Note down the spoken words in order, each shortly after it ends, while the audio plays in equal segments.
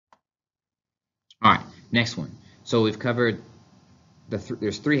All right, next one. So we've covered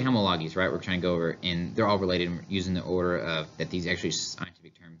there's three homologies, right? We're trying to go over, and they're all related using the order of that these actually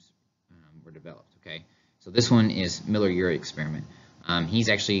scientific terms were developed. Okay, so this one is Miller-Urey experiment. He's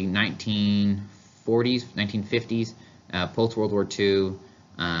actually 1940s, 1950s, post World War II,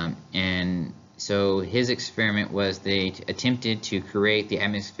 and so his experiment was they attempted to create the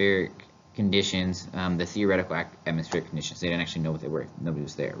atmospheric conditions, the theoretical atmospheric conditions. They didn't actually know what they were. Nobody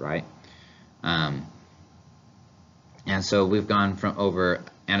was there, right? And so we've gone from over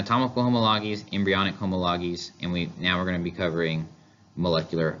anatomical homologies, embryonic homologies, and now we're going to be covering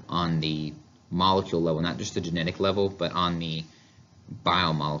molecular on the molecule level, not just the genetic level, but on the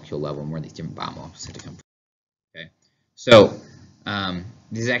biomolecule level, and where these different biomolecules have to come from. Okay, so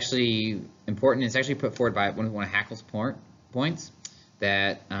this is actually important. It's actually put forward by one of Haeckel's points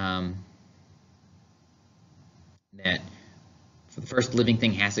that that for the first living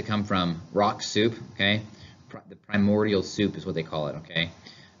thing has to come from rock soup. Okay. The primordial soup is what they call it, okay?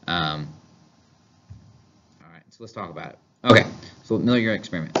 All right, so let's talk about it. Okay, so Miller-Urey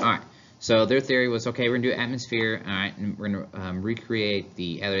experiment. All right, so their theory was, okay, we're going to do atmosphere, all right, and we're going to recreate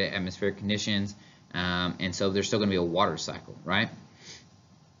the other atmospheric conditions, and so there's still going to be a water cycle, right?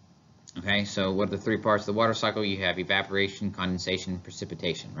 Okay, so what are the three parts of the water cycle? You have evaporation, condensation,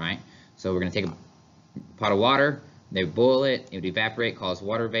 precipitation, right? So we're going to take a pot of water, they would boil it, it would evaporate, cause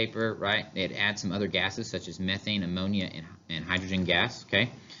water vapor, right? They'd add some other gases such as methane, ammonia, and hydrogen gas, okay?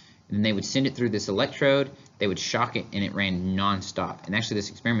 And then they would send it through this electrode, they would shock it, and it ran non-stop. And actually this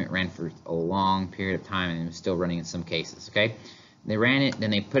experiment ran for a long period of time, and it was still running in some cases, okay? They ran it,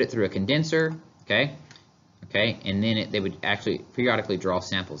 then they put it through a condenser, okay? Okay, and then they would actually periodically draw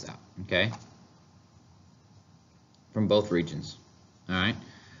samples out, okay? From both regions, all right?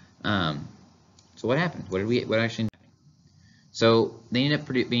 So what happened? What actually happened? So they ended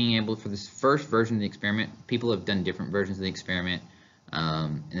up being able, for this first version of the experiment, people have done different versions of the experiment,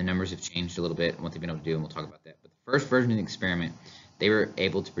 and the numbers have changed a little bit and what they've been able to do, and we'll talk about that. But the first version of the experiment, they were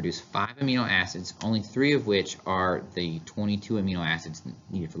able to produce 5 amino acids, only 3 of which are the 22 amino acids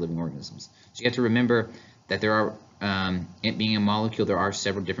needed for living organisms. So you have to remember that there are, it being a molecule, there are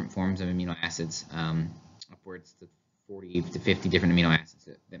several different forms of amino acids, upwards to 40 to 50 different amino acids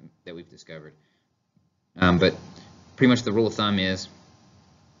that we've discovered. But pretty much the rule of thumb is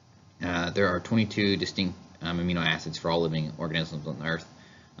there are 22 distinct amino acids for all living organisms on Earth.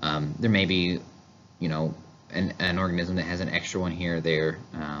 There may be, you know, an organism that has an extra one here or there.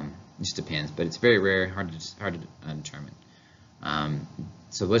 It just depends, but it's very rare, hard to determine.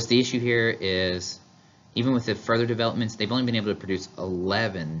 So what's the issue here is, even with the further developments, they've only been able to produce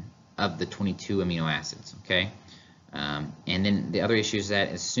 11 of the 22 amino acids, okay? And then the other issue is that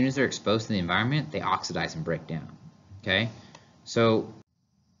as soon as they're exposed to the environment, they oxidize and break down, okay? So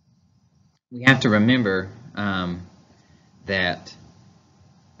we have to remember that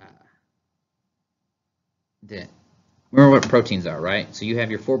remember what proteins are, right? So you have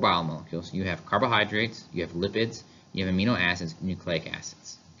your 4 biomolecules. You have carbohydrates, you have lipids, you have amino acids, and nucleic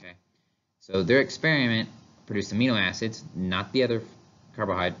acids, okay? So their experiment produced amino acids, not the other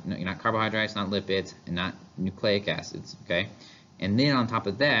not carbohydrates, not lipids, and not nucleic acids, okay? And then on top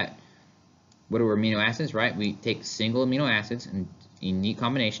of that, what are amino acids, right? We take single amino acids and unique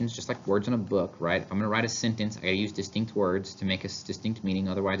combinations, just like words in a book, right? If I'm going to write a sentence, I got to use distinct words to make a distinct meaning,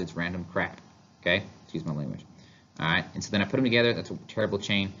 otherwise it's random crap, okay? Excuse my language. All right, and so then I put them together, that's a terrible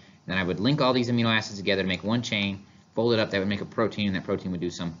chain. Then I would link all these amino acids together to make one chain, fold it up, that would make a protein, and that protein would do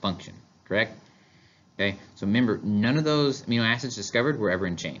some function, correct? Okay, so remember, none of those amino acids discovered were ever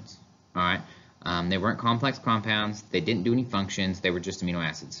in chains, all right? They weren't complex compounds, they didn't do any functions, they were just amino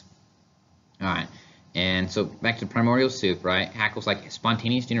acids. All right, and so back to primordial soup, right? Haeckel's like,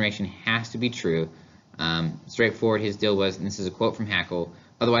 spontaneous generation has to be true. Straightforward, his deal was, and this is a quote from Haeckel,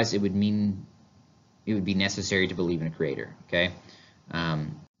 otherwise it would be necessary to believe in a creator, okay?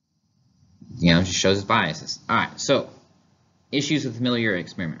 You know, it just shows his biases. All right, so issues with the Miller-Urey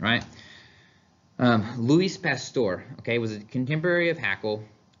experiment, right? Louis Pasteur, okay, was a contemporary of Haeckel,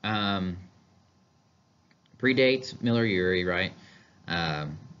 predates Miller-Urey, right?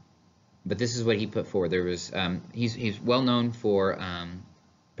 But this is what he put forward. There was he's well known for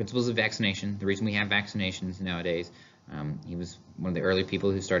principles of vaccination. The reason we have vaccinations nowadays, he was one of the early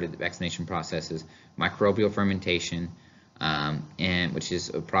people who started the vaccination processes. Microbial fermentation, and which is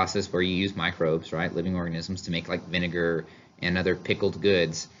a process where you use microbes, right, living organisms, to make like vinegar and other pickled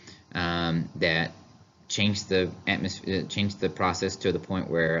goods that change the atmosphere, change the process to the point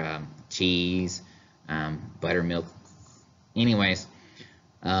where cheese, buttermilk, anyways.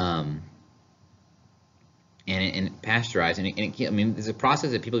 and pasteurized. I mean, it's a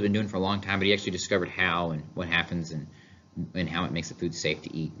process that people have been doing for a long time, but he actually discovered how and what happens and how it makes the food safe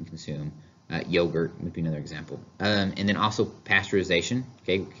to eat and consume. Yogurt would be another example. And then also pasteurization,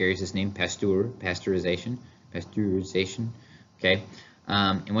 okay, carries this name, pasteurization. Okay.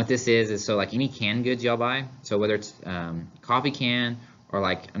 And what this is so like any canned goods y'all buy, so whether it's coffee can or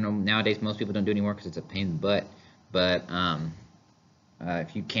like, I know nowadays most people don't do it anymore because it's a pain in the butt, but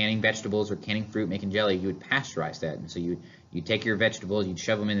if you canning vegetables or canning fruit, making jelly, you would pasteurize that. And so you take your vegetables, you'd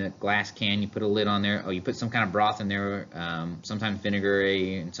shove them in a glass can, you put a lid on there, or you put some kind of broth in there, sometimes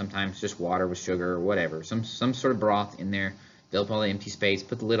vinegary and sometimes just water with sugar or whatever, some sort of broth in there, fill up all the empty space,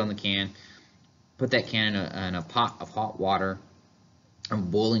 put the lid on the can, put that can in a pot of hot water,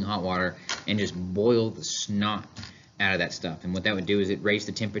 of boiling hot water, and just boil the snot out of that stuff. And what that would do is it raise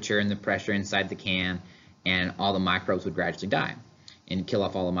the temperature and the pressure inside the can, and all the microbes would gradually die and kill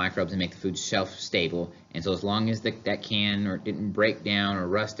off all the microbes and make the food shelf-stable. And so as long as that can or didn't break down or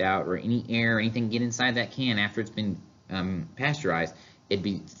rust out or any air or anything get inside that can after it's been pasteurized, it'd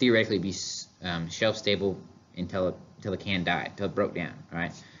be theoretically be shelf-stable until the can died, until it broke down,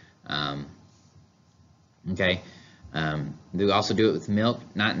 right? Okay. They also do it with milk,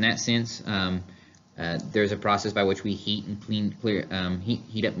 not in that sense. There's a process by which we heat and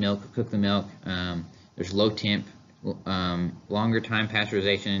heat up milk, cook the milk. There's low temp, longer time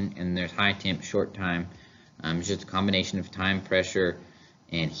pasteurization, and there's high temp, short time. It's just a combination of time, pressure,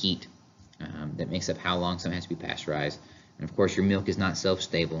 and heat that makes up how long something has to be pasteurized. And of course, your milk is not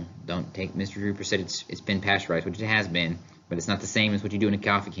self-stable. Don't take Mr. Rupert said it's been pasteurized, which it has been, but it's not the same as what you do in a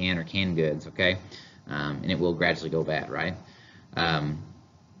coffee can or canned goods, okay? And it will gradually go bad, right?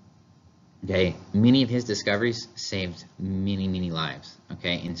 Okay, many of his discoveries saved many, many lives,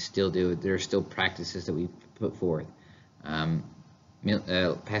 okay, and still do. There are still practices that we put forth.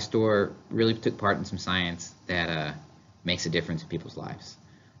 Pasteur really took part in some science that makes a difference in people's lives,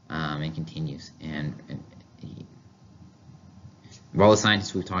 and continues. And of all the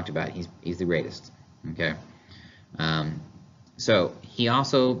scientists we've talked about, he's the greatest, okay? So he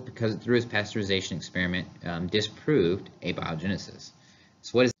also, because through his pasteurization experiment, disproved abiogenesis.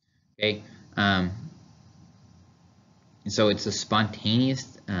 So what is okay? So it's a spontaneous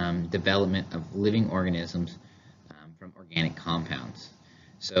development of living organisms from organic compounds.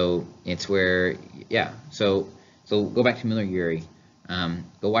 So it's where, yeah. So go back to Miller-Urey.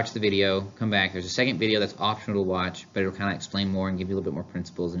 Go watch the video. Come back. There's a second video that's optional to watch, but it'll kind of explain more and give you a little bit more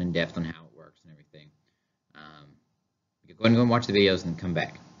principles and in depth on how it works and everything. Go ahead and watch the videos and then come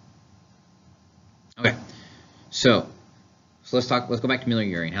back. Okay, so let's go back to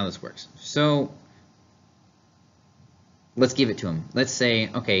Miller-Urey and how this works. So let's give it to him. Let's say,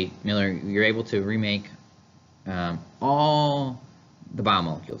 okay, Miller, you're able to remake all the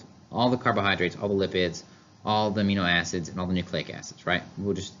biomolecules, all the carbohydrates, all the lipids, all the amino acids, and all the nucleic acids, right?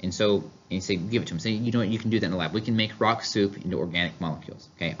 We'll just and you say give it to him. Say, you know what, you can do that in the lab. We can make rock soup into organic molecules.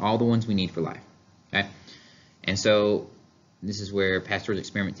 Okay, all the ones we need for life. Okay, and so this is where Pasteur's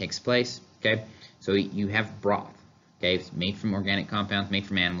experiment takes place, okay? So you have broth, okay? It's made from organic compounds, made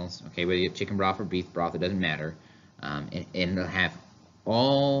from animals, okay? Whether you have chicken broth or beef broth, it doesn't matter. And it'll have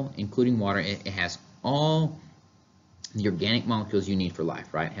all, including water, it has all the organic molecules you need for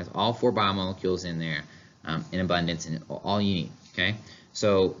life, right? It has all 4 biomolecules in there in abundance and all you need, okay?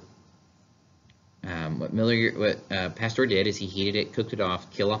 So what Pasteur did is he heated it, cooked it off,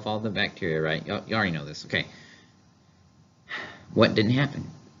 killed off all the bacteria, right? You already know this, okay? What didn't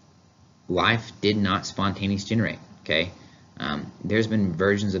happen? Life did not spontaneously generate, okay? There's been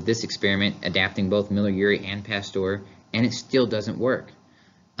versions of this experiment adapting both Miller-Urey and Pasteur, and it still doesn't work.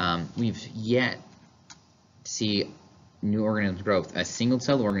 We've yet to see new organisms growth. A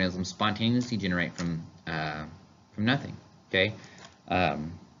single-celled organism spontaneously generate from nothing, okay?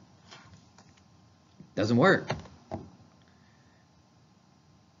 Doesn't work.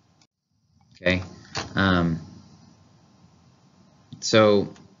 Okay.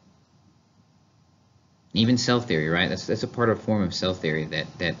 So even cell theory, right? That's a part of a form of cell theory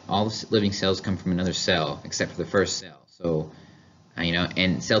that all the living cells come from another cell except for the first cell. So you know,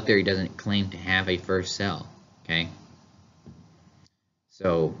 and cell theory doesn't claim to have a first cell. Okay.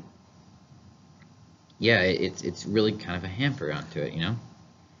 So yeah, it's really kind of a hamper onto it, you know.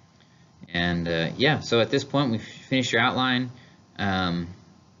 And yeah, so at this point we've finished your outline.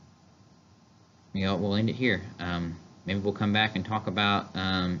 You know, we'll end it here. Maybe we'll come back and talk about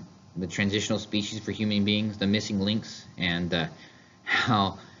the transitional species for human beings, the missing links, and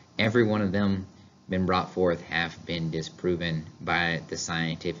how every one of them been brought forth have been disproven by the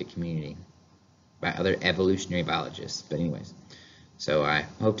scientific community, by other evolutionary biologists. But anyways, So I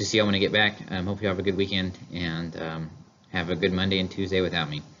hope to see y'all when I get back. Hope you have a good weekend, and have a good Monday and Tuesday without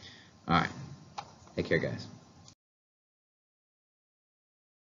me. All right. Take care, guys.